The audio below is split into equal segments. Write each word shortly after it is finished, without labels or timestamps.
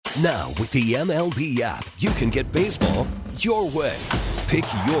Now, with the MLB app, you can get baseball your way. Pick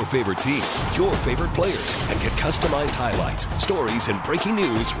your favorite team, your favorite players, and get customized highlights, stories, and breaking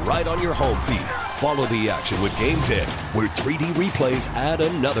news right on your home feed. Follow the action with Game 10, where 3D replays add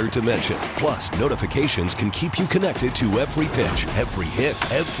another dimension. Plus, notifications can keep you connected to every pitch, every hit,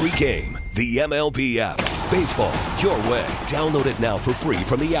 every game. The MLB app. Baseball your way. Download it now for free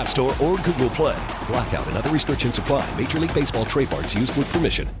from the App Store or Google Play. Blackout and other restrictions apply. Major League Baseball trademarks used with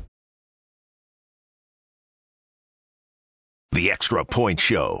permission. The Extra Point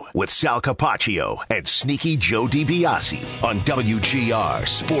Show with Sal Capaccio and Sneaky Joe DiBiase on WGR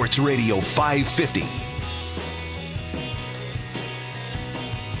Sports Radio 550.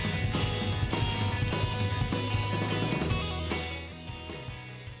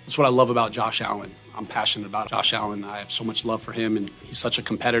 That's what I love about Josh Allen. I'm passionate about Josh Allen. I have so much love for him, and he's such a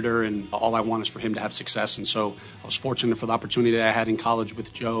competitor, and all I want is for him to have success. And so I was fortunate for the opportunity that I had in college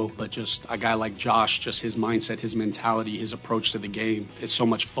with Joe, but just a guy like Josh, just his mindset, his mentality, his approach to the game is so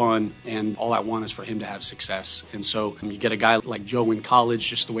much fun, and all I want is for him to have success. And so you get a guy like Joe in college,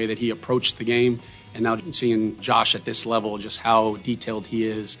 just the way that he approached the game, and now seeing Josh at this level, just how detailed he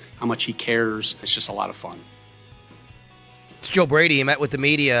is, how much he cares, it's just a lot of fun. It's Joe Brady. He met with the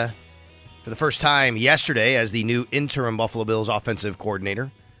media for the first time yesterday as the new interim Buffalo Bills offensive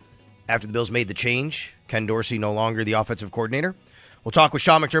coordinator. After the Bills made the change, Ken Dorsey no longer the offensive coordinator. We'll talk with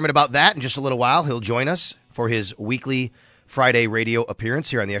Sean McDermott about that in just a little while. He'll join us for his weekly Friday radio appearance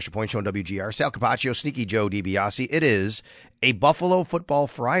here on the Extra Point Show on WGR. Sal Capaccio, Sneaky Joe DiBiase. It is a Buffalo Football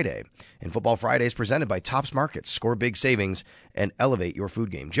Friday, and Football Friday is presented by Tops Markets. Score big savings and elevate your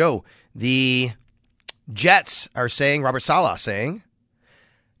food game. Joe, the Jets are saying, Robert Saleh saying,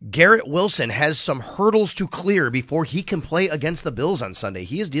 Garrett Wilson has some hurdles to clear before he can play against the Bills on Sunday.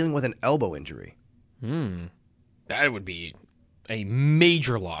 He is dealing with an elbow injury. That would be a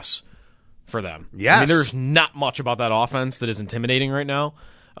major loss for them. Yes. I mean, there's not much about that offense that is intimidating right now.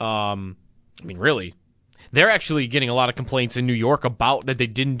 Really. They're actually getting a lot of complaints in New York about that they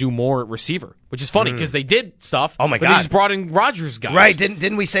didn't do more at receiver, which is funny because they did stuff. Oh, my but God. They just brought in Rodgers guys. Right.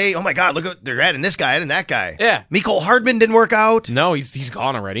 Didn't we say, oh, my God, look at they're adding this guy, adding that guy. Yeah. Mecole Hardman didn't work out. No, he's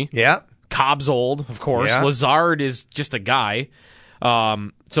gone already. Yeah. Cobb's old, of course. Yeah. Lazard is just a guy.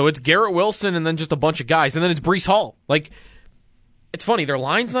 So it's Garrett Wilson and then just a bunch of guys. And then it's Breece Hall. Like, it's funny. Their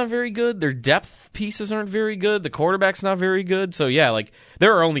line's not very good. Their depth pieces aren't very good. The quarterback's not very good. So, yeah, like,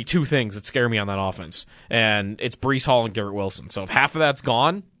 there are only two things that scare me on that offense. And it's Breece Hall and Garrett Wilson. So if half of that's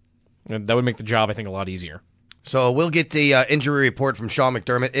gone, that would make the job, I think, a lot easier. So we'll get the injury report from Sean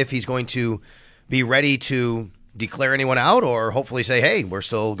McDermott if he's going to be ready to declare anyone out or hopefully say, hey, we're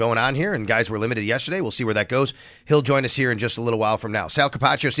still going on here, and guys were limited yesterday. We'll see where that goes. He'll join us here in just a little while from now. Sal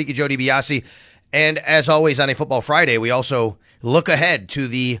Capaccio, Sneaky Joe DiBiase, and as always on a Football Friday, we also look ahead to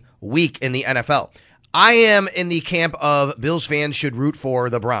the week in the NFL. I am in the camp of Bills fans should root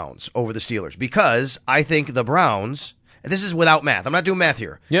for the Browns over the Steelers because I think the Browns, and this is without math. I'm not doing math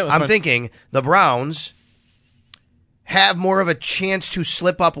here. Yeah, that's I'm fine. thinking the Browns have more of a chance to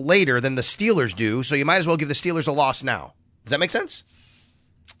slip up later than the Steelers do, so you might as well give the Steelers a loss now. Does that make sense?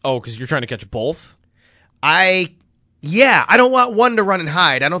 Oh, because you're trying to catch both? I don't want one to run and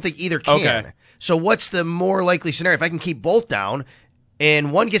hide. I don't think either can. Okay. So what's the more likely scenario? If I can keep both down,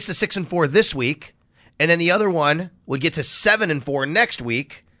 and one gets to 6-4 this week, and then the other one would get to 7-4 next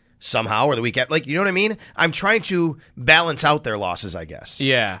week somehow, or the week after. Like, you know what I mean? I'm trying to balance out their losses, I guess.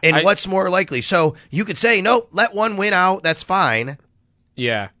 Yeah. And what's more likely? So you could say, nope, let one win out. That's fine.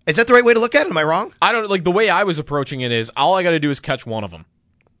 Yeah. Is that the right way to look at it? Am I wrong? I don't like the way I was approaching it is all I got to do is catch one of them.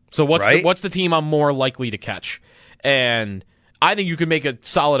 So what's the team I'm more likely to catch? And I think you could make a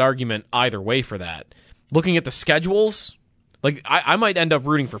solid argument either way for that. Looking at the schedules, like I might end up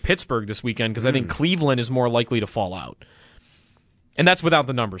rooting for Pittsburgh this weekend because I think Cleveland is more likely to fall out. And that's without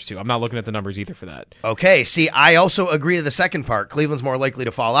the numbers, too. I'm not looking at the numbers either for that. Okay, see, I also agree to the second part. Cleveland's more likely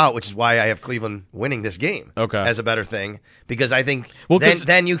to fall out, which is why I have Cleveland winning this game as a better thing. Because I think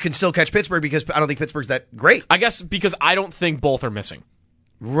then you can still catch Pittsburgh because I don't think Pittsburgh's that great. I guess because I don't think both are missing.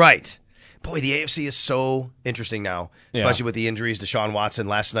 Right. Boy, the AFC is so interesting now, especially with the injuries to Deshaun Watson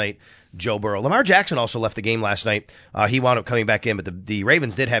last night, Joe Burrow. Lamar Jackson also left the game last night. He wound up coming back in, but the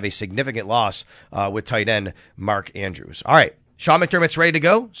Ravens did have a significant loss with tight end Mark Andrews. All right. Sean McDermott's ready to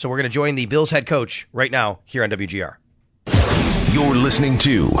go, so we're going to join the Bills head coach right now here on WGR. You're listening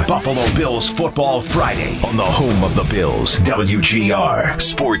to Buffalo Bills Football Friday on the home of the Bills, WGR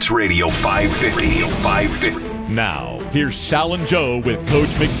Sports Radio 550. Now, here's Sal and Joe with Coach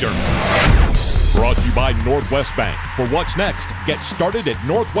McDermott. Brought to you by Northwest Bank. For what's next, get started at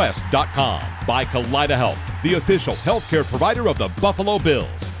northwest.com. By Kaleida Health, the official healthcare provider of the Buffalo Bills.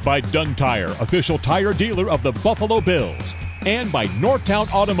 by Dunn Tire, official tire dealer of the Buffalo Bills. And by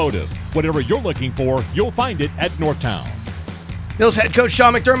Northtown Automotive. Whatever you're looking for, you'll find it at Northtown. Bills head coach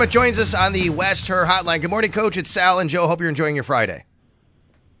Sean McDermott joins us on the West Her Hotline. Good morning, Coach. It's Sal and Joe. Hope you're enjoying your Friday.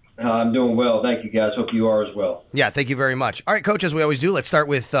 I'm doing well. Thank you, guys. Hope you are as well. Yeah, thank you very much. All right, Coach, as we always do, let's start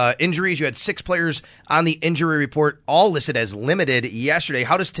with injuries. You had 6 players on the injury report, all listed as limited yesterday.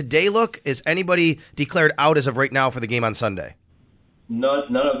 How does today look? Is anybody declared out as of right now for the game on Sunday?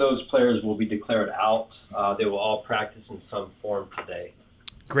 None of those players will be declared out. They will all practice in some form today.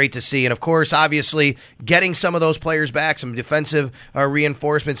 Great to see. And, of course, obviously, getting some of those players back, some defensive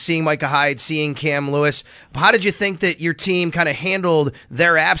reinforcements, seeing Micah Hyde, seeing Cam Lewis. How did you think that your team kind of handled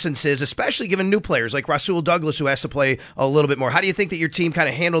their absences, especially given new players like Rasul Douglas, who has to play a little bit more? How do you think that your team kind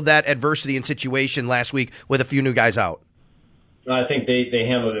of handled that adversity and situation last week with a few new guys out? I think they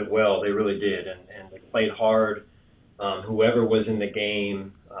handled it well. They really did. And they played hard. Whoever was in the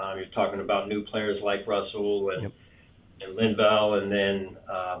game, you're talking about new players like Russell and Linval, and then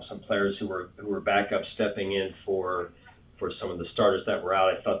some players who were back up stepping in for some of the starters that were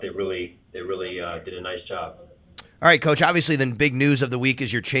out. I thought they really did a nice job. All right, Coach, obviously the big news of the week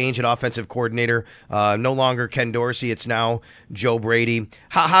is your change at offensive coordinator. No longer Ken Dorsey, it's now Joe Brady.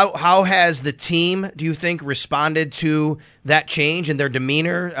 How has the team, do you think, responded to that change and their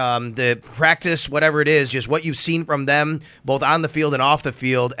demeanor, the practice, whatever it is, just what you've seen from them, both on the field and off the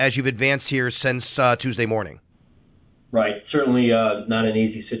field, as you've advanced here since Tuesday morning? Right. Certainly not an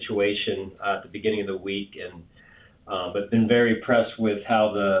easy situation at the beginning of the week, but been very impressed with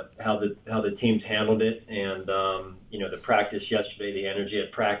how the teams handled it, and the practice yesterday, the energy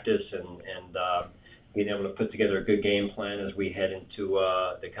at practice, and being able to put together a good game plan as we head into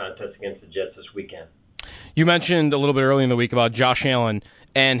the contest against the Jets this weekend. You mentioned a little bit early in the week about Josh Allen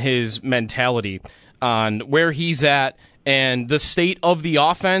and his mentality on where he's at and the state of the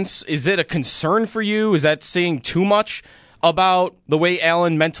offense. Is it a concern for you? Is that saying too much about the way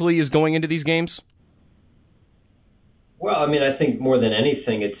Allen mentally is going into these games? Well, I mean, I think more than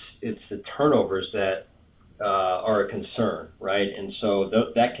anything, it's the turnovers that are a concern, right? And so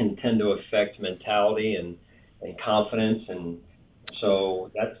that can tend to affect mentality and confidence, and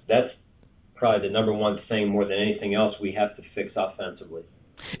so that's probably the number one thing more than anything else we have to fix offensively.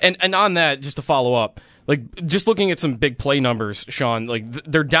 And on that, just to follow up, like just looking at some big play numbers, Sean, like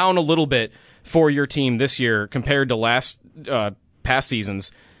they're down a little bit for your team this year compared to past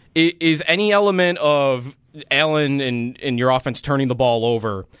seasons. Is any element of Allen and your offense turning the ball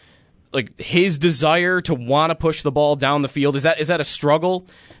over, like his desire to want to push the ball down the field, is that a struggle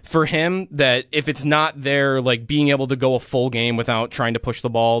for him, that if it's not there, like being able to go a full game without trying to push the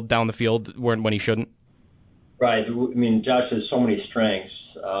ball down the field when he shouldn't? Right. I mean, Josh has so many strengths,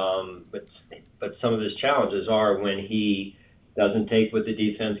 but some of his challenges are when he doesn't take what the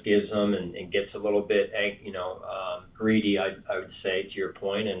defense gives him and gets a little bit, greedy, I would say, to your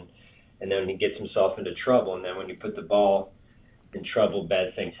point, and then he gets himself into trouble. And then when you put the ball in trouble,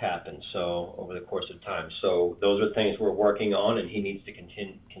 bad things happen. So over the course of time. So those are things we're working on, and he needs to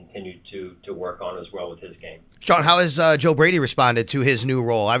continue to work on as well with his game. Sean, how has Joe Brady responded to his new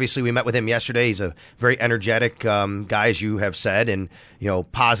role? Obviously, we met with him yesterday. He's a very energetic guy, as you have said, and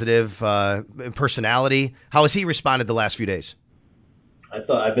positive personality. How has he responded the last few days?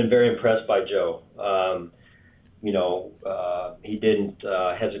 I've been very impressed by Joe. He didn't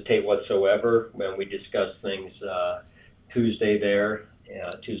hesitate whatsoever when we discussed things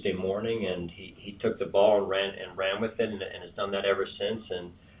Tuesday morning, and he took the ball and ran with it, and has done that ever since.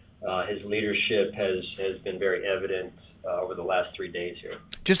 And his leadership has been very evident over the last 3 days here.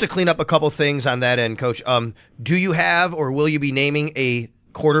 Just to clean up a couple things on that end, Coach, do you have or will you be naming a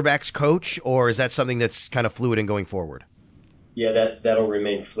quarterbacks coach, or is that something that's kind of fluid and going forward? Yeah, that'll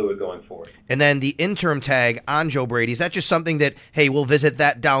remain fluid going forward. And then the interim tag on Joe Brady, is that just something that, hey, we'll visit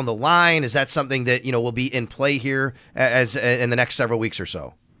that down the line? Is that something that, will be in play here as in the next several weeks or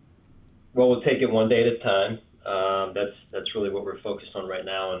so? Well, we'll take it one day at a time. That's really what we're focused on right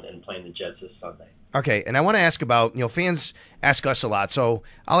now, and playing the Jets this Sunday. Okay, and I want to ask about, fans ask us a lot, so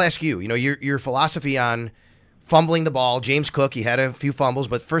I'll ask you, your philosophy on fumbling the ball. James Cook, he had a few fumbles,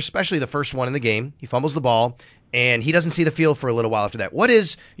 but especially the first one in the game, he fumbles the ball, and he doesn't see the field for a little while after that. What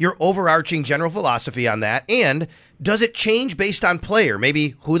is your overarching general philosophy on that? And does it change based on player?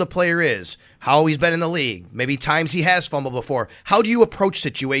 Maybe who the player is, how he's been in the league, maybe times he has fumbled before. How do you approach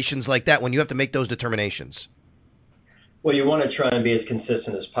situations like that when you have to make those determinations? Well, you want to try and be as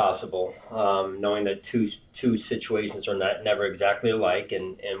consistent as possible, knowing that two situations are never exactly alike.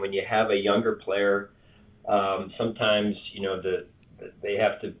 And when you have a younger player, sometimes they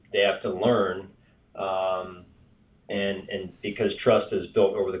have to learn. and because trust is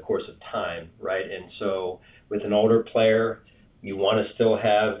built over the course of time, right? And so with an older player, you want to still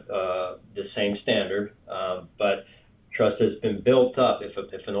have the same standard, but trust has been built up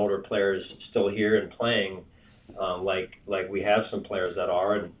if an older player is still here and playing, like we have some players that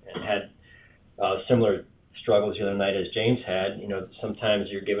are and had similar struggles the other night as James had. Sometimes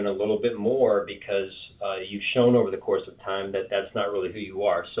you're given a little bit more because you've shown over the course of time that that's not really who you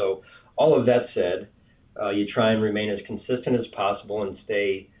are. So all of that said, you try and remain as consistent as possible and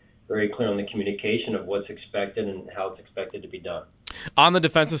stay very clear on the communication of what's expected and how it's expected to be done. On the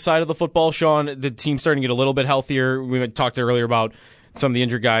defensive side of the football, Sean, the team's starting to get a little bit healthier. We talked earlier about some of the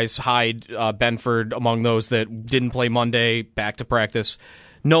injured guys, Hyde, Benford, among those that didn't play Monday, back to practice.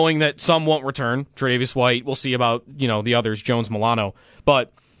 Knowing that some won't return, Tre'Davious White, we'll see about the others, Jones, Milano.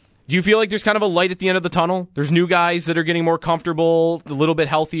 But do you feel like there's kind of a light at the end of the tunnel? There's new guys that are getting more comfortable, a little bit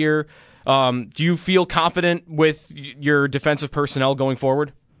healthier. Do you feel confident with your defensive personnel going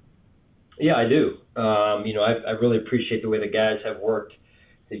forward? Yeah, I do. I really appreciate the way the guys have worked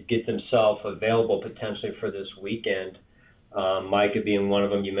to get themselves available potentially for this weekend. Micah being one of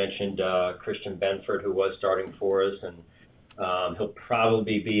them. You mentioned Christian Benford, who was starting for us, and he'll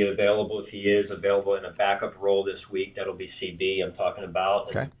probably be available if he is available in a backup role this week. That'll be CB I'm talking about.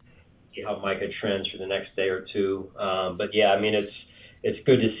 Okay. And see how Micah trends for the next day or two. But yeah, it's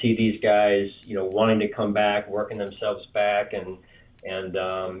good to see these guys, wanting to come back, working themselves back, and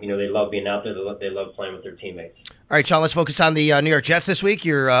they love being out there. They love playing with their teammates. All right, Sean, let's focus on the New York Jets this week,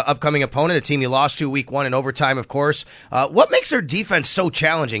 your upcoming opponent, a team you lost to week 1 in overtime, of course. What makes their defense so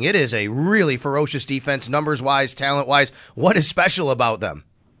challenging? It is a really ferocious defense, numbers-wise, talent-wise. What is special about them?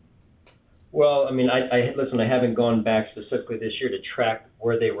 Well, I haven't gone back specifically this year to track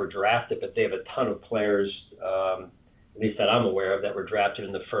where they were drafted, but they have a ton of players, at least that I'm aware of, that were drafted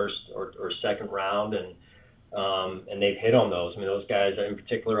in the first or second round, and they've hit on those. Those guys in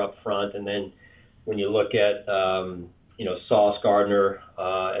particular up front, and then when you look at Sauce Gardner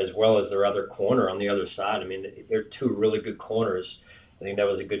as well as their other corner on the other side, they're two really good corners. I think that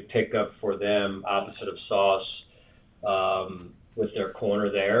was a good pickup for them, opposite of Sauce with their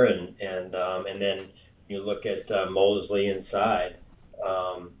corner there, and then you look at Mosley inside.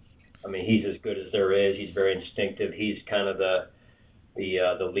 He's as good as there is. He's very instinctive. He's kind of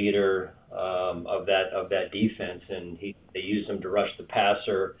the leader of that defense, and they use him to rush the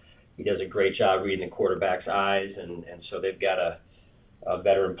passer. He does a great job reading the quarterback's eyes, and so they've got a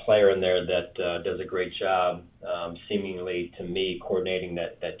veteran player in there that does a great job, seemingly to me, coordinating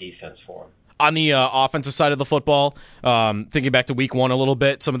that defense for him. On the offensive side of the football, thinking back to week 1 a little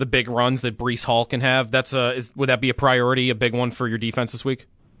bit, some of the big runs that Breece Hall can have, would that be a priority, a big one for your defense this week?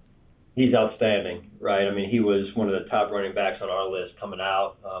 He's outstanding, right? He was one of the top running backs on our list coming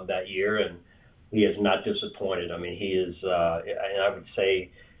out that year, and he is not disappointed. He is, and I would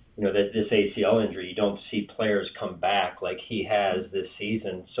say, that this ACL injury, you don't see players come back like he has this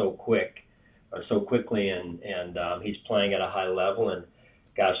season so quickly, and he's playing at a high level. And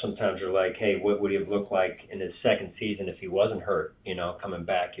gosh, sometimes you're like, hey, what would he have looked like in his second season if he wasn't hurt, coming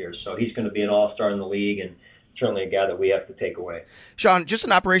back here? So he's going to be an all-star in the league, and certainly a guy that we have to take away. Sean, just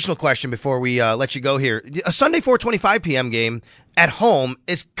an operational question before we let you go here. A Sunday 4:25 p.m. game at home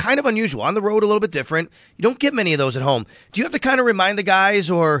is kind of unusual. On the road, a little bit different. You don't get many of those at home. Do you have to kind of remind the guys,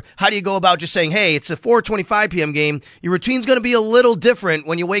 or how do you go about just saying, hey, it's a 4:25 p.m. game. Your routine's going to be a little different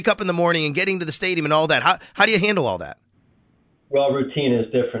when you wake up in the morning and getting to the stadium and all that. How do you handle all that? Well, routine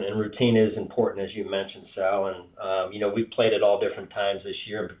is different, and routine is important, as you mentioned, Sal. And, we've played at all different times this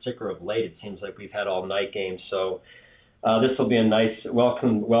year. In particular, of late, it seems like we've had all-night games. So this will be a nice,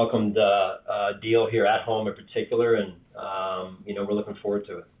 welcomed deal here at home in particular, and, we're looking forward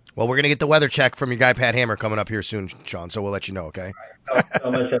to it. Well, we're going to get the weather check from your guy, Pat Hammer, coming up here soon, Sean, so we'll let you know, okay?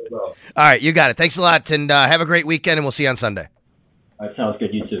 All right, you got it. Thanks a lot, and have a great weekend, and we'll see you on Sunday. That sounds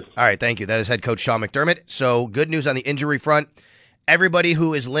good. You too. All right, thank you. That is head coach Sean McDermott. So good news on the injury front. Everybody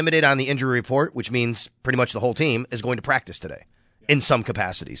who is limited on the injury report, which means pretty much the whole team, is going to practice today in some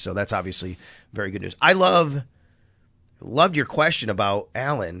capacity. So that's obviously very good news. I loved your question about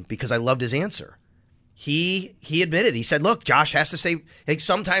Allen because I loved his answer. He admitted, he said, look, Josh has to stay.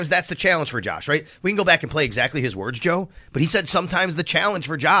 Sometimes that's the challenge for Josh, right? We can go back and play exactly his words, Joe. But he said sometimes the challenge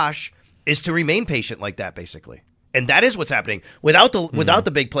for Josh is to remain patient like that, basically. And that is what's happening. Without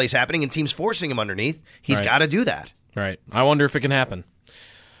the big plays happening and teams forcing him underneath, he's got to do that. Right. I wonder if it can happen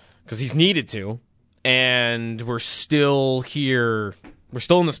because he's needed to, and we're still here. We're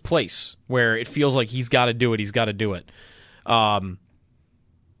still in this place where it feels like he's got to do it. He's got to do it.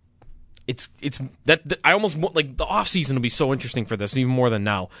 It's that I almost want, like, the off season will be so interesting for this, even more than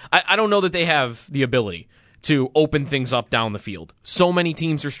now. I don't know that they have the ability to open things up down the field. So many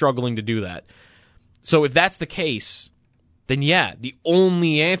teams are struggling to do that. So if that's the case, then yeah, the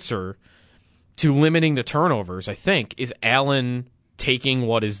only answer to limiting the turnovers, I think, is Allen taking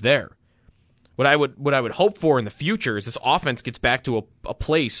what is there. What I would hope for in the future is this offense gets back to a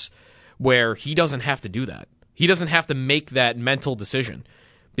place where he doesn't have to do that. He doesn't have to make that mental decision,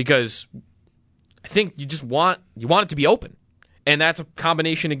 because I think you want it to be open. And that's a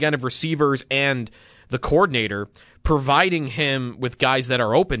combination, again, of receivers and the coordinator providing him with guys that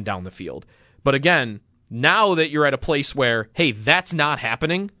are open down the field. But again, now that you're at a place where, hey, that's not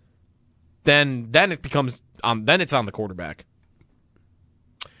happening, then it becomes then it's on the quarterback.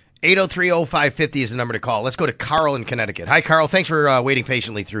 803-0550 is the number to call. Let's go to Carl in Connecticut. Hi, Carl. Thanks for waiting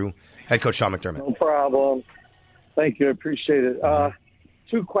patiently through head coach Sean McDermott. No problem. Thank you. I appreciate it.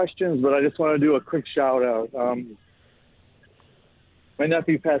 2 questions, but I just want to do a quick shout-out. My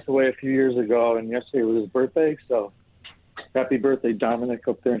nephew passed away a few years ago, and yesterday was his birthday, so happy birthday, Dominic,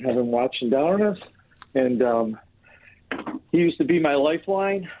 up there in heaven watching down on us. And he used to be my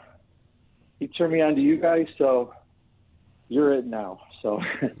lifeline. He turned me on to you guys, so you're it now. So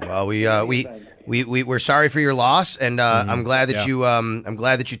well, we're sorry for your loss, and I'm glad that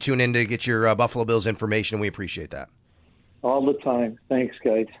you tune in to get your Buffalo Bills information, and we appreciate that all the time. Thanks,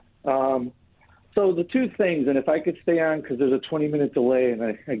 guys. So the 2 things, and if I could stay on, because there's a 20-minute delay, and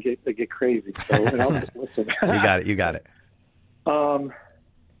I get crazy. So and I'll just listen. You got it.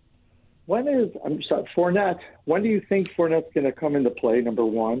 Fournette? When do you think Fournette's going to come into play? Number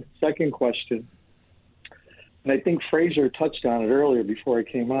 1. Second question. And I think Frazier touched on it earlier before I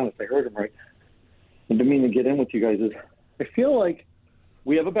came on, if I heard him right. I didn't mean to get in with you guys. I feel like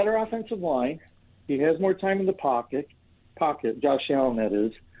we have a better offensive line. He has more time in the pocket, Josh Allen, that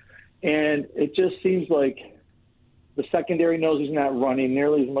is. And it just seems like the secondary knows he's not running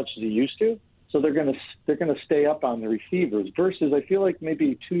nearly as much as he used to. So they're going to stay up on the receivers. Versus, I feel like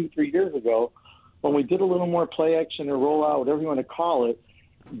maybe 2-3 years ago, when we did a little more play action or rollout, whatever you want to call it,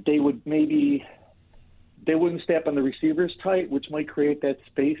 they wouldn't stay up on the receivers tight, which might create that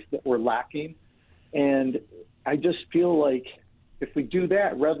space that we're lacking. And I just feel like if we do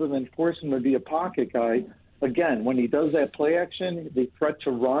that, rather than force him to be a pocket guy, again, when he does that play action, the threat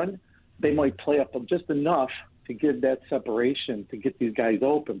to run, they might play up just enough to give that separation to get these guys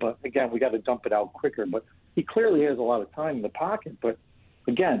open. But again, we got to dump it out quicker. But he clearly has a lot of time in the pocket. But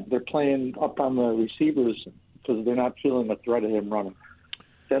again, they're playing up on the receivers because they're not feeling the threat of him running.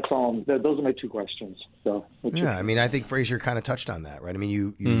 That's all. Those are my 2 questions. So yeah, I mean, I think Frazier kind of touched on that, right? I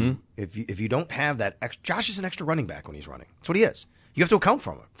mean, if you don't have that, Josh is an extra running back when he's running. That's what he is. You have to account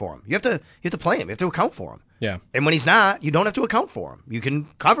for him. You have to play him. You have to account for him. Yeah. And when he's not, you don't have to account for him. You can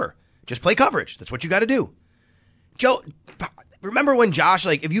cover. Just play coverage. That's what you got to do. Joe, remember when Josh,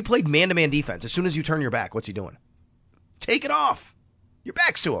 if you played man-to-man defense, as soon as you turn your back, what's he doing? Take it off. Your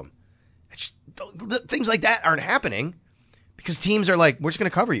back's to him. Things like that aren't happening because teams are like, we're just going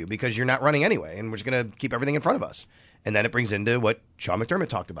to cover you because you're not running anyway, and we're just going to keep everything in front of us. And then it brings into what Sean McDermott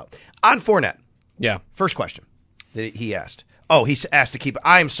talked about. On Fournette. Yeah. First question that he asked. Oh, he asked to keep –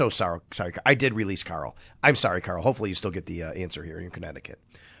 I'm so sorry. I did release Carl. I'm sorry, Carl. Hopefully you still get the answer here in Connecticut.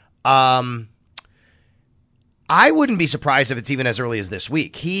 I wouldn't be surprised if it's even as early as this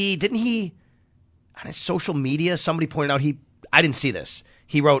week. Didn't he on his social media, somebody pointed out I didn't see this.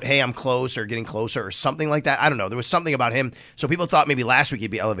 He wrote, hey, I'm close or getting closer or something like that. I don't know. There was something about him. So people thought maybe last week he'd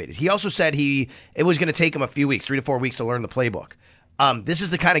be elevated. He also said it was going to take him a few weeks, 3 to 4 weeks to learn the playbook. This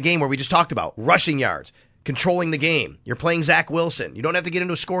is the kind of game where we just talked about rushing yards, controlling the game. You're playing Zach Wilson. You don't have to get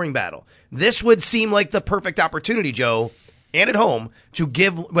into a scoring battle. This would seem like the perfect opportunity, Joe, and at home, to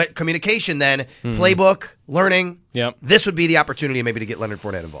give communication then, playbook, learning. Yep. This would be the opportunity maybe to get Leonard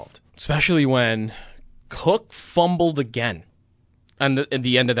Fournette involved. Especially when Cook fumbled again at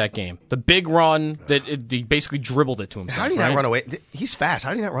the end of that game. The big run that he basically dribbled it to himself. How did he not run away? He's fast.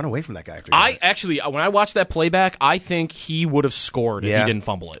 How did he not run away from that guy? When I watched that playback, I think he would have scored if he didn't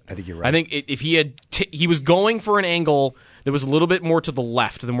fumble it. I think you're right. I think if he had, he was going for an angle that was a little bit more to the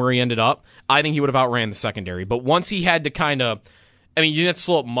left than where he ended up, I think he would have outran the secondary. But once he had to kind of, you didn't have to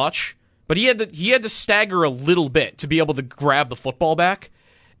slow up much, but he had to stagger a little bit to be able to grab the football back.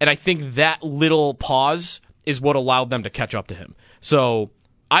 And I think that little pause is what allowed them to catch up to him. So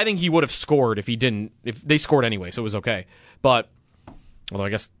I think he would have scored if they scored anyway, so it was okay. But, although I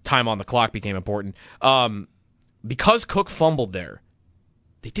guess time on the clock became important. Because Cook fumbled there,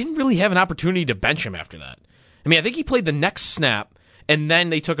 they didn't really have an opportunity to bench him after that. I think he played the next snap, and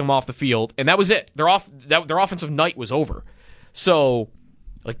then they took him off the field, and that was it. Their offensive night was over. So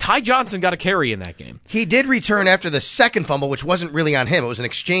Like, Ty Johnson got a carry in that game. He did return after the second fumble, which wasn't really on him. It was an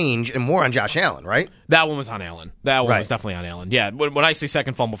exchange and more on Josh Allen, right? That one was on Allen. That one was definitely on Allen. Yeah, when I say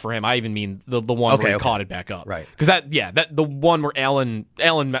second fumble for him, I even mean the one where he caught it back up. Right. Because the one where Allen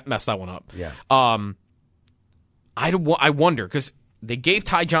messed that one up. Yeah. I wonder, because they gave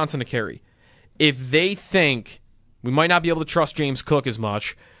Ty Johnson a carry. If they think we might not be able to trust James Cook as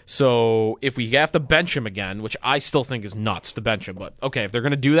much, so if we have to bench him again, which I still think is nuts to bench him, but okay, if they're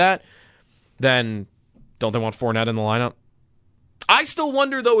going to do that, then don't they want Fournette in the lineup? I still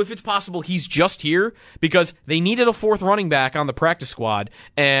wonder, though, if it's possible he's just here because they needed a fourth running back on the practice squad,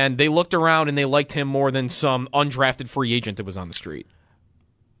 and they looked around and they liked him more than some undrafted free agent that was on the street.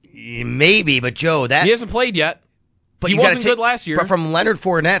 Maybe, but Joe, he hasn't played yet. But he wasn't good last year. But from Leonard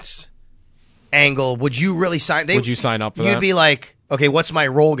Fournette's angle, would you really sign? Would you sign up for that? You'd be like, okay, what's my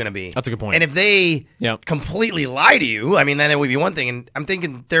role going to be? That's a good point. And if they completely lie to you, I mean, then it would be one thing. And I'm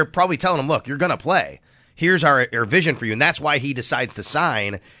thinking they're probably telling him, look, you're going to play. Here's our vision for you. And that's why he decides to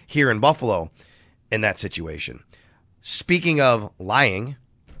sign here in Buffalo in that situation. Speaking of lying,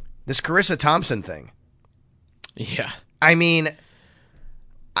 this Carissa Thompson thing. Yeah. I mean,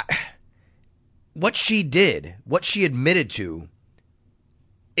 what she did, what she admitted to,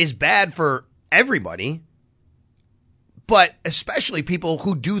 is bad for everybody, but especially people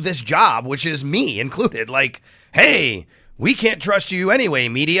who do this job, which is me included. Like, hey, we can't trust you anyway,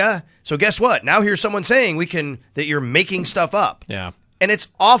 media. So guess what? Now here's someone saying that you're making stuff up. Yeah. And it's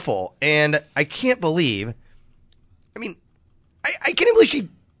awful. And I can't believe, I can't believe she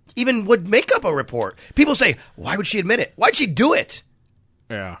even would make up a report. People say, why would she admit it? Why'd she do it?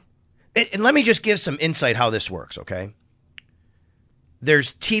 Yeah. And let me just give some insight how this works, okay?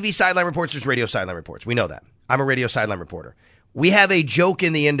 There's TV sideline reports, there's radio sideline reports. We know that. I'm a radio sideline reporter. We have a joke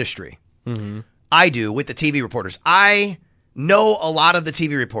in the industry. Mm-hmm. I do with the TV reporters. I know a lot of the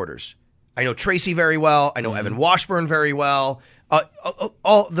TV reporters. I know Tracy very well. I know Evan Washburn very well.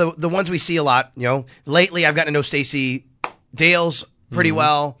 All the ones we see a lot. You know, lately I've gotten to know Stacey Dales pretty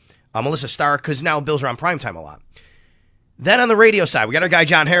well. Melissa Stark, because now Bills are on primetime a lot. Then on the radio side, we got our guy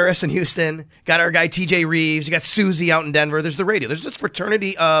John Harris in Houston, got our guy TJ Reeves, you got Susie out in Denver. There's the radio. There's this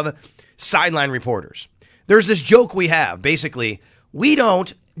fraternity of sideline reporters. There's this joke we have. Basically, we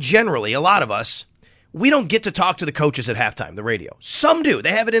don't, generally, a lot of us, we don't get to talk to the coaches at halftime, the radio. Some do.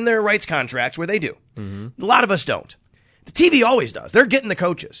 They have it in their rights contracts where they do. A lot of us don't. The TV always does. They're getting the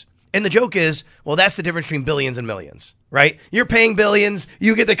coaches. And the joke is, well, that's the difference between billions and millions, right? You're paying billions.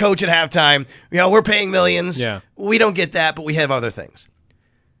 You get the coach at halftime. You know, we're paying millions. Yeah. We don't get that, but we have other things.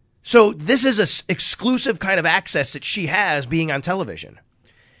 So this is an exclusive kind of access that she has being on television.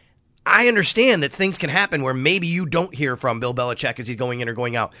 I understand that things can happen where maybe you don't hear from Bill Belichick as he's going in or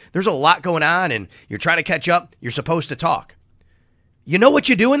going out. There's a lot going on, and you're trying to catch up. You're supposed to talk. You know what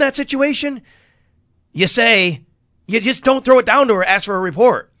you do in that situation? You say, you just don't throw it down to her, ask for a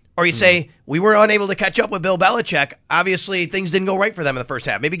report. Or you say, we were unable to catch up with Bill Belichick. Obviously, things didn't go right for them in the first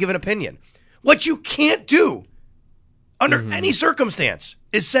half. Maybe give an opinion. What you can't do under any circumstance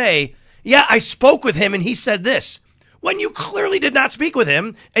is say, yeah, I spoke with him and he said this, when you clearly did not speak with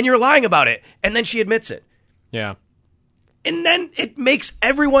him and you're lying about it. And then she admits it. Yeah. And then it makes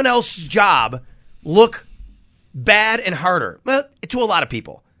everyone else's job look bad and harder. Well, to a lot of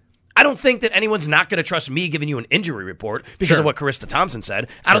people. I don't think that anyone's not going to trust me giving you an injury report because of what Carissa Thompson said.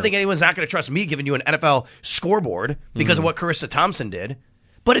 I don't think anyone's not going to trust me giving you an NFL scoreboard because of what Carissa Thompson did.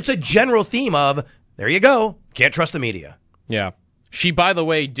 But it's a general theme of, there you go, can't trust the media. Yeah. She, by the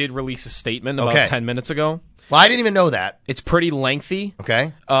way, did release a statement about 10 minutes ago. Well, I didn't even know that. It's pretty lengthy.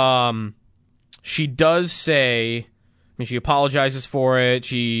 Okay. She does say, she apologizes for it.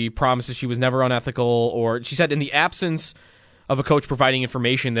 She promises she was never unethical, or she said, in the absence of a coach providing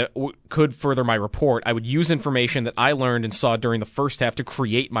information that could further my report, I would use information that I learned and saw during the first half to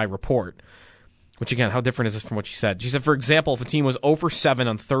create my report. Which, again, how different is this from what she said? She said, for example, if a team was 0 for 7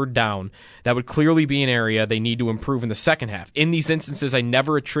 on third down, that would clearly be an area they need to improve in the second half. In these instances, I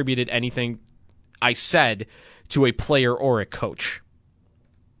never attributed anything I said to a player or a coach.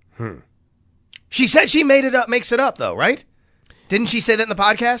 She said she made it up, makes it up, though, right? Didn't she say that in the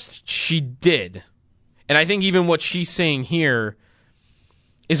podcast? She did. And I think even what she's saying here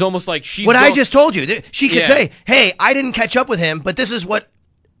is almost like she's... What I just told you. She could say, hey, I didn't catch up with him, but this is what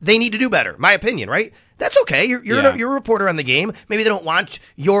they need to do better. My opinion, right? That's okay. You're a reporter on the game. Maybe they don't want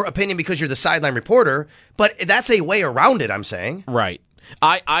your opinion because you're the sideline reporter, but that's a way around it, I'm saying. Right.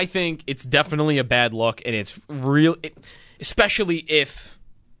 I think it's definitely a bad look, and it's real, especially if...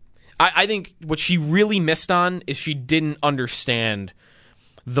 I think what she really missed on is she didn't understand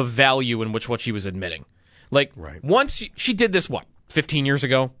the value in which what she was admitting. Like, once she did this, 15 years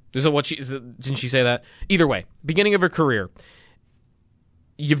ago. Didn't she say that? Either way, beginning of her career,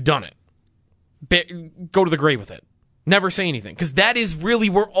 you've done it. Go to the grave with it. Never say anything, because that is really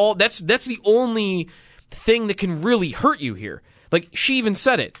that's the only thing that can really hurt you here. Like, she even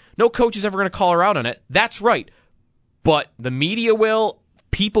said it. No coach is ever going to call her out on it. That's right. But the media will,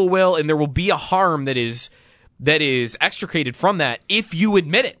 people will, and there will be a harm that is extricated from that if you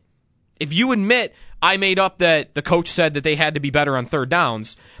admit it. If you admit, I made up that the coach said that they had to be better on third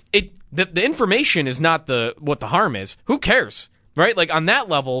downs, the information is not what the harm is. Who cares, right? Like, on that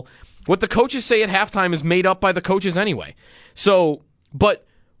level, what the coaches say at halftime is made up by the coaches anyway. So, but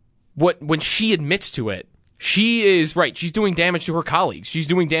when she admits to it, she is right. She's doing damage to her colleagues. She's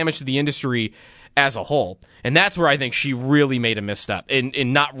doing damage to the industry as a whole. And that's where I think she really made a misstep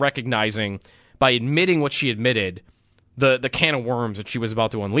in not recognizing, by admitting what she admitted, the can of worms that she was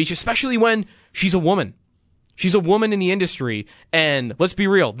about to unleash, especially when she's a woman. She's a woman in the industry, and let's be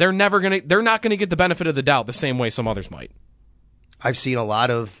real, they're not gonna get the benefit of the doubt the same way some others might. I've seen a lot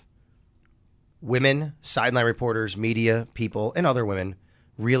of women, sideline reporters, media people, and other women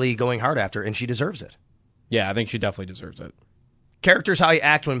really going hard after her, and she deserves it. Yeah, I think she definitely deserves it. Character's how you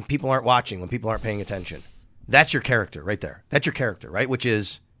act when people aren't watching, when people aren't paying attention. That's your character right there. That's your character, right? Which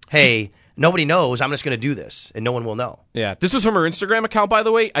is, hey, nobody knows, I'm just going to do this, and no one will know. Yeah, this was from her Instagram account, by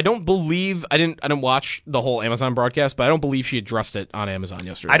the way. I didn't watch the whole Amazon broadcast, but I don't believe she addressed it on Amazon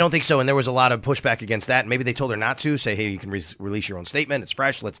yesterday. I don't think so, and there was a lot of pushback against that. Maybe they told her not to, say, hey, you can release your own statement, it's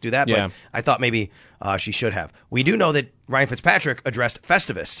fresh, let's do that. Yeah. But I thought maybe she should have. We do know that Ryan Fitzpatrick addressed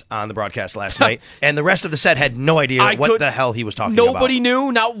Festivus on the broadcast last night, and the rest of the set had no idea what the hell he was talking about. Nobody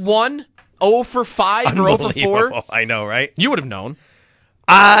knew, not one. 0 for 5 or 0 for 4. I know, right? You would have known.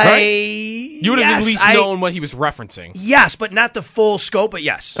 Right? You would have at least known what he was referencing. Yes, but not the full scope, but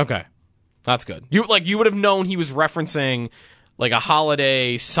yes. Okay. That's good. You would have known he was referencing like a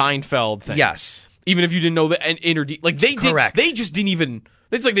holiday Seinfeld thing. Yes. Even if you didn't know the Correct. They just didn't even,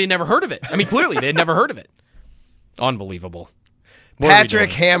 it's like they never heard of it. I mean, clearly they had never heard of it. Unbelievable.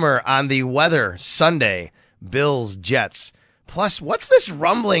 Patrick Hammer on the weather Sunday, Bills, Jets. Plus, what's this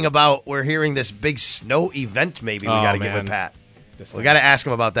rumbling about? We're hearing this big snow event maybe we got to get with Pat. We got to ask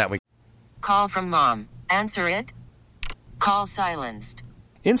him about that. Call from mom. Answer it. Call silenced.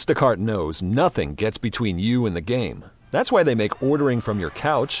 Instacart knows nothing gets between you and the game. That's why they make ordering from your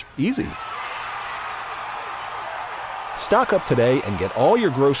couch easy. Stock up today and get all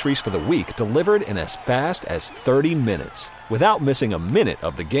your groceries for the week delivered in as fast as 30 minutes without missing a minute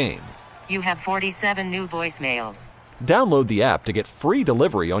of the game. You have 47 new voicemails. Download the app to get free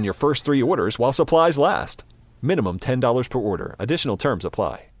delivery on your first 3 orders while supplies last. Minimum $10 per order. Additional terms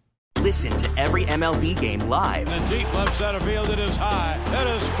apply. Listen to every MLB game live. In the deep left center field, it is high, it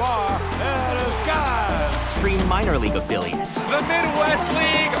is far, it is gone. Stream minor league affiliates. The Midwest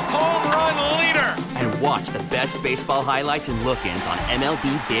League home run leader. And watch the best baseball highlights and look-ins on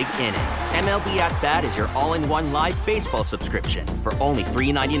MLB Big Inning. MLB At Bat is your all-in-one live baseball subscription for only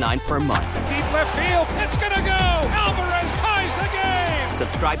 $3.99 per month. Deep left field, it's gonna go. Alvarez ties the game.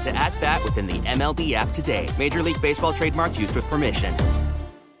 Subscribe to At Bat within the MLB app today. Major League Baseball trademarks used with permission.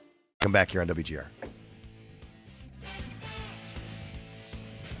 Come back here on WGR.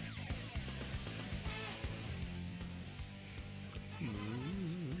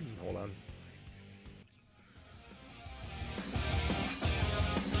 Hold on.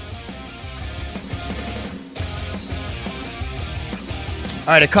 All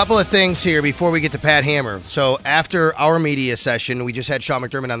right, a couple of things here before we get to Pat Hammer. So after our media session, we just had Sean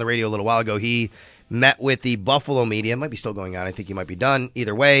McDermott on the radio a little while ago. He met with the Buffalo media. It might be still going on. I think he might be done.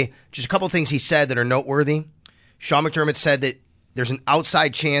 Either way, just a couple of things he said that are noteworthy. Sean McDermott said that there's an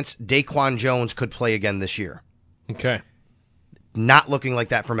outside chance Daquan Jones could play again this year. Okay. Not looking like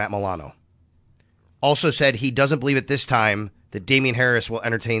that for Matt Milano. Also said he doesn't believe at this time that Damian Harris will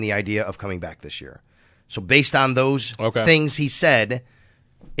entertain the idea of coming back this year. So based on those things he said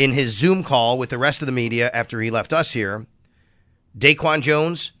in his Zoom call with the rest of the media after he left us here, Daquan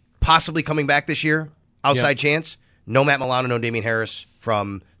Jones possibly coming back this year, outside chance. No Matt Milano, no Damian Harris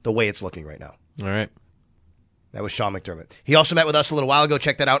from the way it's looking right now. All right. That was Sean McDermott. He also met with us a little while ago.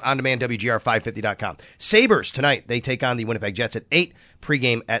 Check that out on demand, WGR550.com. Sabres tonight. They take on the Winnipeg Jets at 8,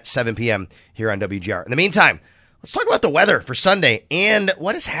 pregame at 7 p.m. here on WGR. In the meantime, let's talk about the weather for Sunday and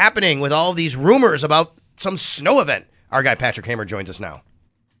what is happening with all these rumors about some snow event. Our guy Patrick Hammer joins us now.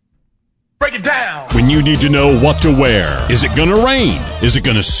 Break it down. When you need to know what to wear. Is it going to rain? Is it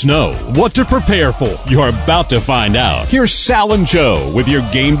going to snow? What to prepare for? You're about to find out. Here's Sal and Joe with your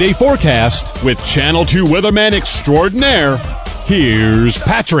game day forecast with Channel 2 weatherman extraordinaire. Here's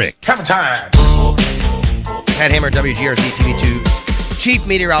Patrick. Have a time. Pat Hammer, WGRZ TV2 chief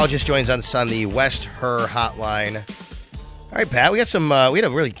meteorologist, joins us on the West Her Hotline. All right, Pat, we got we had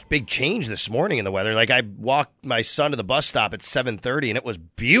a really big change this morning in the weather. Like, I walked my son to the bus stop at 7:30, and it was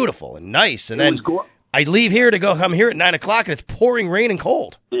beautiful and nice. And then I leave here to come here at 9 o'clock, and it's pouring rain and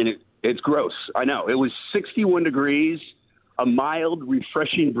cold. And it's gross. I know. It was 61 degrees, a mild,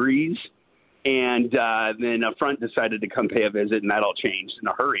 refreshing breeze, and then a front decided to come pay a visit, and that all changed in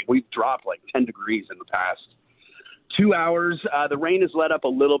a hurry. We've dropped like 10 degrees in the past 2 hours. The rain has let up a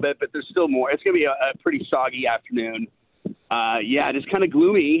little bit, but there's still more. It's going to be a pretty soggy afternoon. It is kind of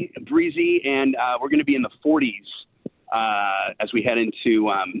gloomy, breezy, and we're going to be in the 40s as we head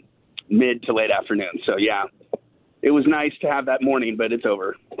into mid to late afternoon. So, yeah, it was nice to have that morning, but it's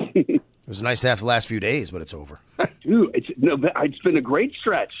over. It was nice to have the last few days, but it's over. Dude, it's been a great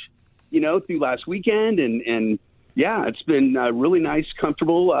stretch, through last weekend. And it's been really nice,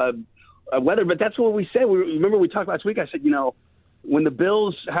 comfortable weather. But that's what we said. Remember we talked last week. I said, when the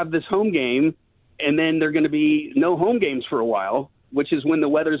Bills have this home game, and then there are going to be no home games for a while, which is when the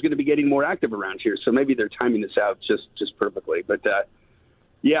weather is going to be getting more active around here. So maybe they're timing this out just perfectly. But,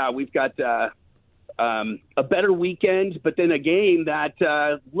 we've got a better weekend, but then a game that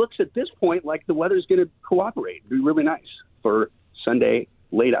looks at this point like the weather's going to cooperate. It'd be really nice for Sunday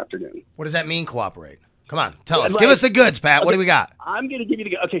late afternoon. What does that mean, cooperate? Come on, tell us. Give us the goods, Pat. Okay, what do we got? I'm going to give you the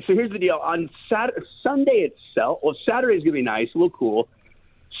goods. Okay, so here's the deal. On Sunday itself, Saturday's going to be nice, a little cool.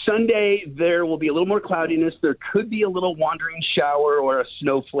 Sunday, there will be a little more cloudiness. There could be a little wandering shower or a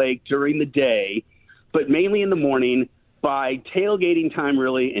snowflake during the day, but mainly in the morning. By tailgating time,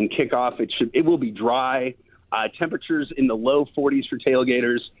 really, and kickoff, it will be dry. Temperatures in the low 40s for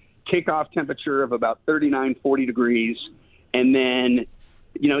tailgaters. Kickoff temperature of about 39, 40 degrees. And then,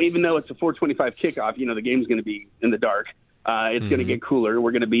 even though it's a 4:25 kickoff, the game's going to be in the dark. It's going to get cooler.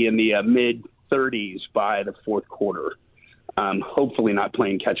 We're going to be in the mid-30s by the fourth quarter. Hopefully not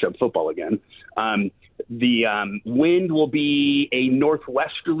playing catch-up football again. The wind will be a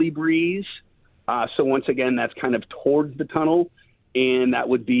northwesterly breeze. So once again, that's kind of towards the tunnel, and that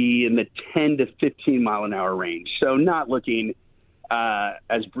would be in the 10 to 15 mile an hour range. So not looking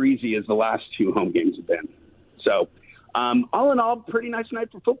as breezy as the last two home games have been. So all in all, pretty nice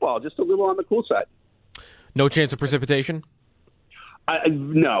night for football, just a little on the cool side. No chance of precipitation?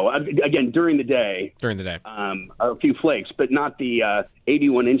 No. Again, during the day. A few flakes, but not the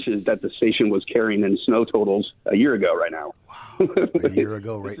 81 inches that the station was carrying in snow totals a year ago right now. Wow. A year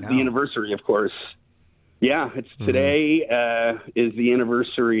ago right now. The anniversary, of course. Yeah, it's today is the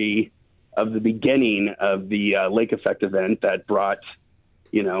anniversary of the beginning of the lake effect event that brought,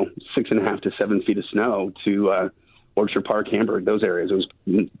 6.5 to 7 feet of snow to Orchard Park, Hamburg, those areas. It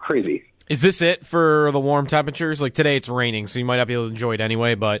was crazy. Is this it for the warm temperatures? Like today it's raining, so you might not be able to enjoy it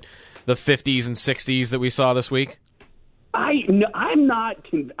anyway, but the 50s and 60s that we saw this week? I'm not.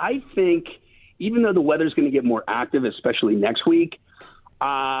 I think even though the weather's going to get more active, especially next week,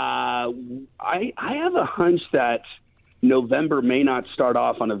 I have a hunch that November may not start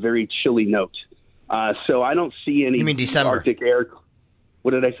off on a very chilly note. So I don't see any. You mean December? Arctic air.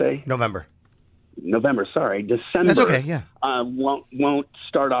 What did I say? November, sorry. December. That's okay, yeah. Won't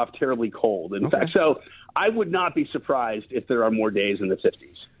start off terribly cold. In fact, so I would not be surprised if there are more days in the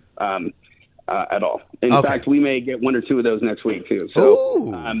 50s at all. In fact, we may get one or two of those next week, too.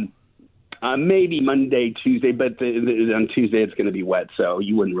 So maybe Monday, Tuesday, but on Tuesday it's going to be wet, so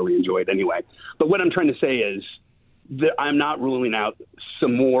you wouldn't really enjoy it anyway. But what I'm trying to say is that I'm not ruling out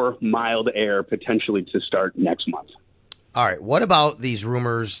some more mild air potentially to start next month. All right. What about these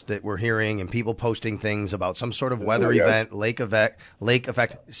rumors that we're hearing and people posting things about some sort of weather event, lake effect?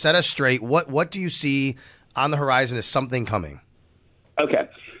 Set us straight. What do you see on the horizon? Is something coming? Okay.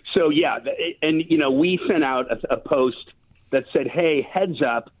 So, we sent out a post that said, hey, heads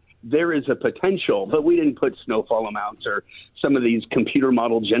up, there is a potential, but we didn't put snowfall amounts or some of these computer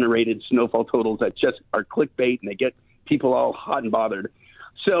model generated snowfall totals that just are clickbait and they get people all hot and bothered.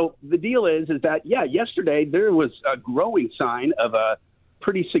 So the deal is that, yesterday there was a growing sign of a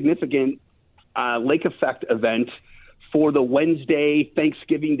pretty significant lake effect event for the Wednesday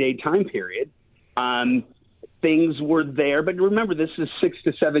Thanksgiving Day time period. Things were there, but remember, this is 6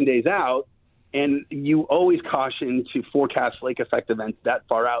 to 7 days out, and you always caution to forecast lake effect events that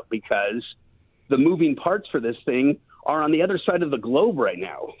far out because the moving parts for this thing are on the other side of the globe right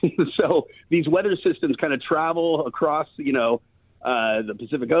now. So these weather systems kind of travel across, the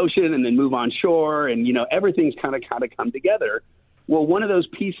Pacific Ocean and then move on shore, and everything's kind of come together. Well, one of those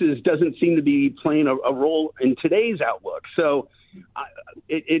pieces doesn't seem to be playing a role in today's outlook. So,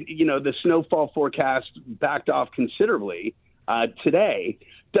 the snowfall forecast backed off considerably today.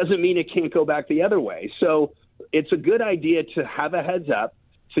 Doesn't mean it can't go back the other way. So it's a good idea to have a heads up,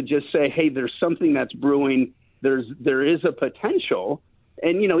 to just say, hey, there's something that's brewing. There is a potential.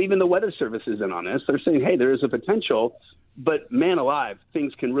 And, even the Weather Service is in on this. They're saying, hey, there is a potential. But, man alive,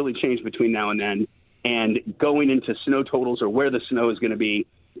 things can really change between now and then. And going into snow totals or where the snow is going to be,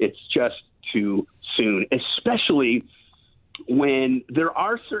 it's just too soon, especially when there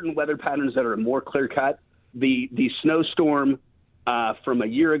are certain weather patterns that are more clear-cut. The snowstorm from a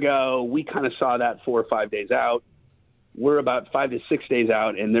year ago, we kind of saw that 4 or 5 days out. We're about 5 to 6 days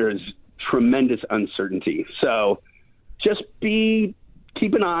out, and there is tremendous uncertainty. So just keep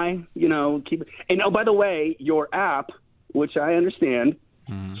an eye, and by the way, your app, which I understand,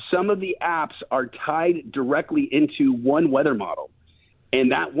 some of the apps are tied directly into one weather model.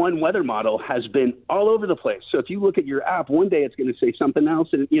 And that one weather model has been all over the place. So if you look at your app, one day it's going to say something else.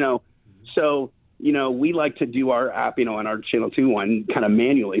 And, so, we like to do our app, on our Channel 2 one kind of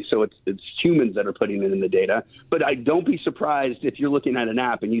manually. So it's humans that are putting it in the data. But don't be surprised if you're looking at an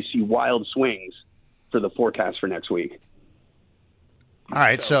app and you see wild swings for the forecast for next week. All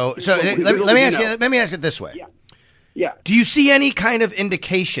right. So let me ask it this way. Yeah. Do you see any kind of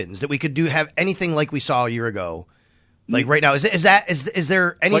indications that we could have anything like we saw a year ago? Like right now, is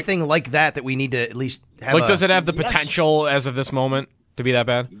there anything like that we need to at least have? Like, does it have the potential as of this moment to be that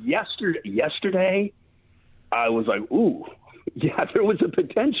bad? Yesterday, I was like, ooh, yeah, there was a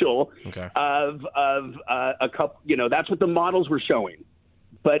potential of a couple. That's what the models were showing.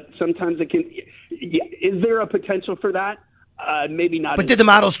 But sometimes it can. Is there a potential for that? Maybe not. But did the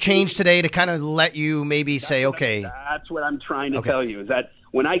models change today to kind of let you maybe say, okay? That's what I'm trying to tell you, is that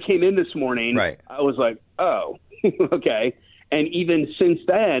when I came in this morning, I was like, oh, okay. And even since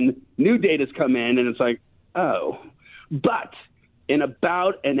then, new data's come in, and it's like, oh. But in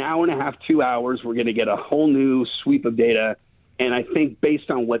about an hour and a half, 2 hours, we're going to get a whole new sweep of data. And I think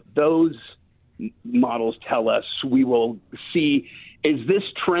based on what those models tell us, we will see, is this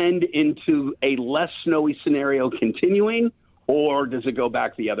trend into a less snowy scenario continuing, or does it go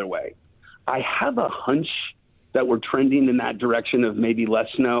back the other way? I have a hunch that we're trending in that direction of maybe less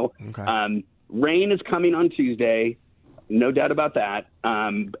snow. Okay. Rain is coming on Tuesday, no doubt about that.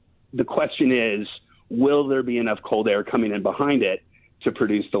 The question is, will there be enough cold air coming in behind it to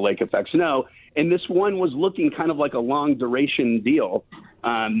produce the lake effect snow? And this one was looking kind of like a long duration deal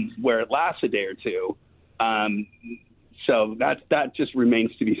where it lasts a day or two. So that just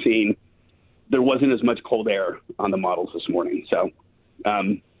remains to be seen. There wasn't as much cold air on the models this morning. So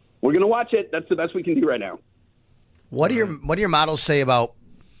we're going to watch it. That's the best we can do right now. What do your models say about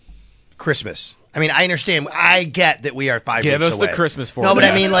Christmas? I mean, I understand. I get that we are 5 weeks away. Give us the Christmas forecast. No, but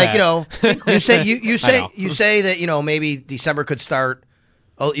I mean, like, you say that, maybe December could start.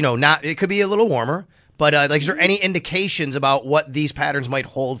 Not it could be a little warmer, but is there any indications about what these patterns might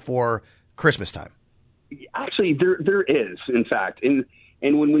hold for Christmas time? Actually, there is, in fact, and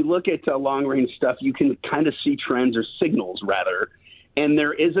when we look at long range stuff, you can kind of see trends or signals rather. And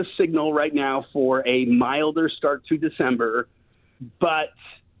there is a signal right now for a milder start to December, but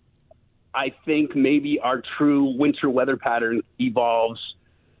I think maybe our true winter weather pattern evolves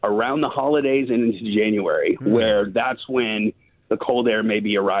around the holidays and into January, where that's when the cold air may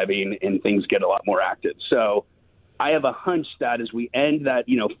be arriving and things get a lot more active. So I have a hunch that as we end that,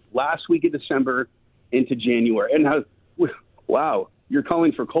 last week of December into January, and wow, you're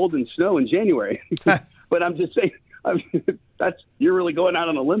calling for cold and snow in January. But I'm just saying, you're really going out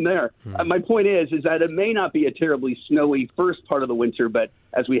on a limb there. My point is that it may not be a terribly snowy first part of the winter, but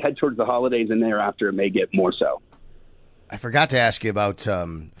as we head towards the holidays and thereafter, it may get more so. I forgot to ask you about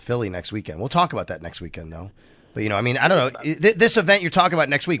Philly next weekend. We'll talk about that next weekend, though. But, I don't know. This event you're talking about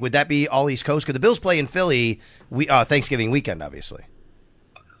next week, would that be all East Coast? Could the Bills play in Philly Thanksgiving weekend, obviously?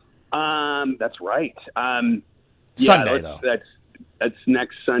 That's right. Sunday, though. That's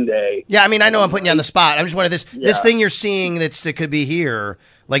next Sunday. Yeah, I know I'm putting you on the spot. I'm just wondering, this thing you're seeing that could be here,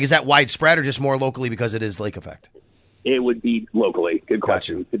 is that widespread or just more locally because it is lake effect? It would be locally. Good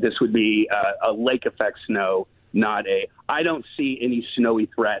question. Gotcha. This would be a lake effect snow, not I don't see any snowy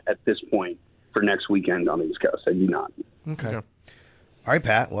threat at this point for next weekend on the East Coast. I do not. Okay. Yeah. All right,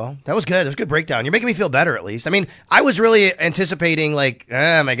 Pat. Well, that was good. That was a good breakdown. You're making me feel better, at least. I was really anticipating,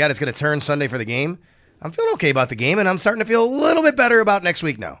 oh, my God, it's going to turn Sunday for the game. I'm feeling okay about the game, and I'm starting to feel a little bit better about next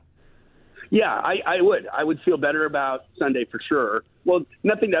week now. Yeah, I would. I would feel better about Sunday for sure. Well,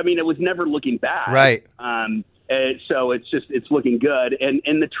 it was never looking bad. Right. So it's looking good.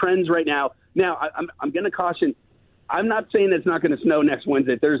 And the trends right now, I'm going to caution, I'm not saying it's not going to snow next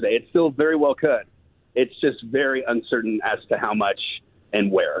Wednesday, Thursday. It still very well could. It's just very uncertain as to how much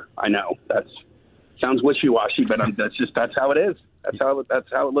and where. I know that sounds wishy-washy, but that's how it is. That's how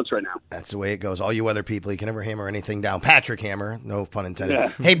it looks right now. That's the way it goes. All you other people, you can never hammer anything down. Patrick Hammer, no pun intended.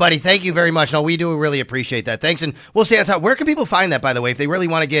 Yeah. Hey, buddy, thank you very much. No, we do really appreciate that. Thanks, and we'll stay on top. Where can people find that, by the way, if they really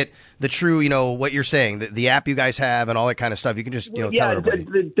want to get the true, what you're saying, the app you guys have and all that kind of stuff? You can just, tell everybody.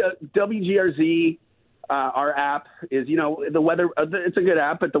 The WGRZ, our app is, the weather. It's a good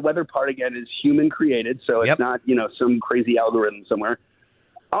app, but the weather part again is human created, so it's not, some crazy algorithm somewhere.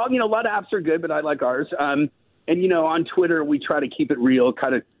 A lot of apps are good, but I like ours. And, on Twitter, we try to keep it real,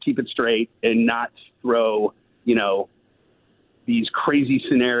 kind of keep it straight and not throw, these crazy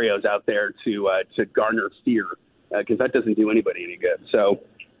scenarios out there to garner fear, because that doesn't do anybody any good. So,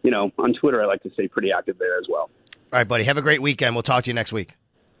 on Twitter, I like to stay pretty active there as well. All right, buddy. Have a great weekend. We'll talk to you next week.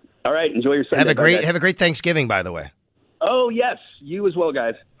 All right. Enjoy your Sunday. Have a great Thanksgiving, by the way. Oh, yes. You as well,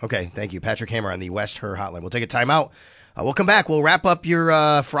 guys. Okay. Thank you. Patrick Hammer on the West Her Hotline. We'll take a timeout. We'll come back. We'll wrap up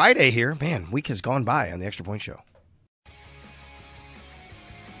your Friday here. Man, week has gone by on the Extra Point Show.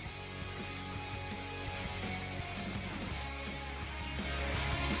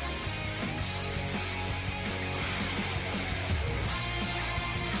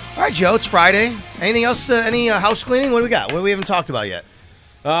 All right, Joe, it's Friday. Anything else? Any house cleaning? What do we got? What do we haven't talked about yet?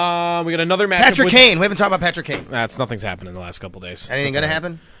 We got another matchup. Patrick Kane. We haven't talked about Patrick Kane. Nothing's happened in the last couple days. Anything going to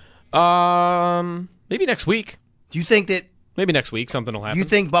happen? Maybe next week. Do you think that... Maybe next week something will happen. Do you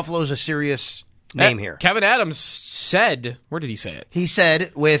think Buffalo's a serious name here? Kevin Adams said... Where did he say it? He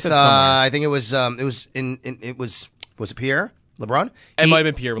said with... I think it was it Pierre? LeBron? It might have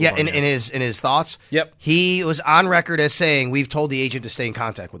been Pierre. Yeah, in his thoughts. Yep. He was on record as saying, we've told the agent to stay in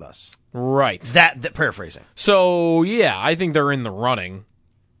contact with us. Right. That paraphrasing. So, yeah, I think they're in the running.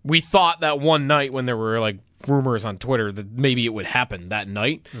 We thought that one night when there were, rumors on Twitter that maybe it would happen that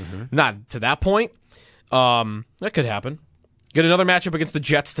night. Mm-hmm. Not to that point. That could happen. Get another matchup against the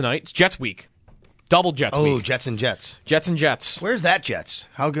Jets tonight. It's Jets week. Double Jets week. Oh, Jets and Jets. Jets and Jets. Where's that Jets?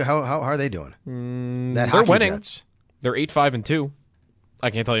 How are they doing? They're winning. Jets. They're 8-5-2. I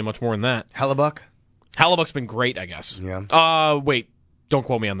can't tell you much more than that. Hellebuck's been great, I guess. Yeah. Wait, don't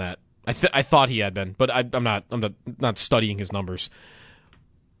quote me on that. I thought he had been, but I'm not studying his numbers.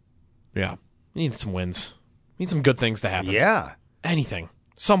 Yeah, we need some wins. We need some good things to happen. Yeah. Anything.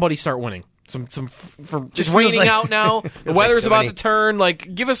 Somebody start winning. It's raining out now. The weather's about to turn.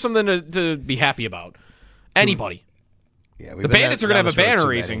 Give us something to be happy about. Anybody. Yeah. The Bandits are going to have a banner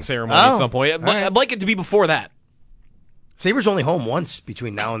raising ceremony at some point. I'd like it to be before that. Sabres only home once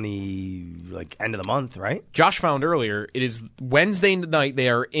between now and the end of the month, right? Josh found earlier, it is Wednesday night. They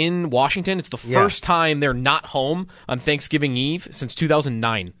are in Washington. It's the first time they're not home on Thanksgiving Eve since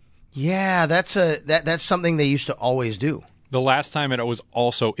 2009. Yeah, that's something they used to always do. The last time it was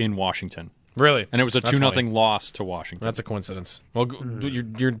also in Washington. Really? And it was a 2-0 loss to Washington. That's a coincidence. Well,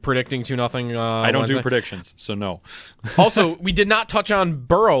 you're predicting 2-0 I don't Wednesday? do predictions, so no. Also, we did not touch on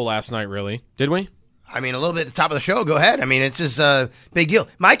Burrow last night, really. Did we? I mean, a little bit at the top of the show. Go ahead. I mean, it's just a big deal.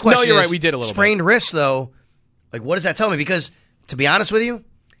 My question you're is, right. We did a little sprained wrist, though. What does that tell me? Because, to be honest with you,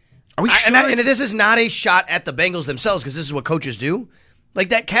 are we sure? And this is not a shot at the Bengals themselves, because this is what coaches do.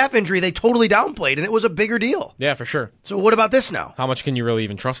 That calf injury, they totally downplayed, and it was a bigger deal. Yeah, for sure. So what about this now? How much can you really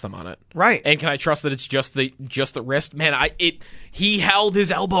even trust them on it? Right. And can I trust that it's just the wrist? Man, he held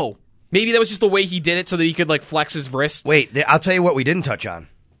his elbow. Maybe that was just the way he did it so that he could flex his wrist. Wait, I'll tell you what we didn't touch on.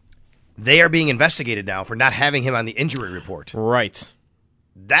 They are being investigated now for not having him on the injury report. Right.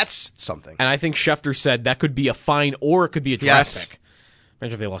 That's something. And I think Schefter said that could be a fine or it could be a draft pick.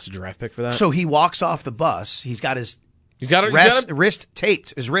 Imagine if they lost a draft pick for that. So he walks off the bus. He's got his wrist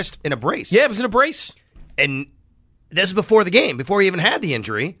taped, his wrist in a brace. Yeah, it was in a brace. And this is before the game, before he even had the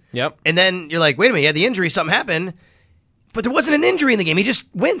injury. Yep. And then you're like, wait a minute, he had the injury, something happened. But there wasn't an injury in the game. He just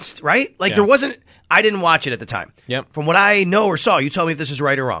winced, right? There wasn't. I didn't watch it at the time. Yep. From what I know or saw, you tell me if this is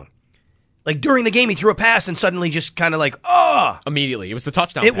right or wrong. During the game, he threw a pass and suddenly just kind of immediately. It was the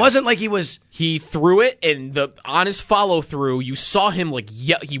touchdown It pass. wasn't like he was... He threw it, and on his follow-through, you saw him,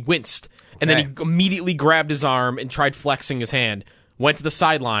 he winced. And then he immediately grabbed his arm and tried flexing his hand. Went to the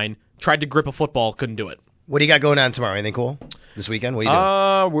sideline, tried to grip a football, couldn't do it. What do you got going on tomorrow? Anything cool this weekend? What are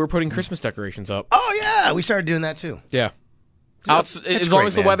you doing? We're putting Christmas decorations up. Oh, yeah. We started doing that, too. Yeah. As long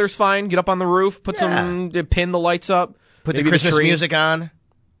as the weather's fine, get up on the roof, pin the lights up. Put the Christmas music on.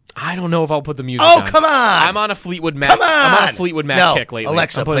 I don't know if I'll put the music on. Oh, come on! I'm on a Fleetwood Mac. I'm on a Fleetwood Mac kick lately.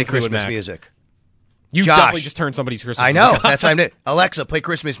 Alexa, play Christmas music. You definitely just turned somebody's Christmas music I know. That's what I'm doing. Alexa, play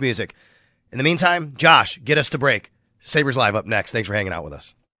Christmas music. In the meantime, Josh, get us to break. Sabres Live up next. Thanks for hanging out with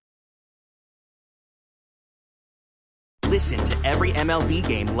us. Listen to every MLB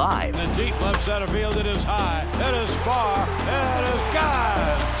game live. In the deep left center field, it is high, it is far, it is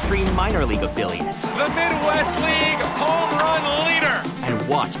gone. Stream minor league affiliates. The Midwest League home run leader.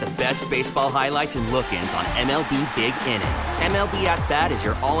 Watch the best baseball highlights and look-ins on MLB Big Inning. MLB At Bat is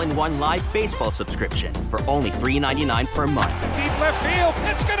your all-in-one live baseball subscription for only $3.99 per month. Deep left field,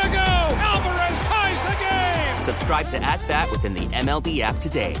 it's gonna go! Alvarez ties the game! Subscribe to At Bat within the MLB app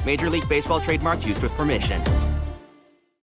today. Major League Baseball trademarks used with permission.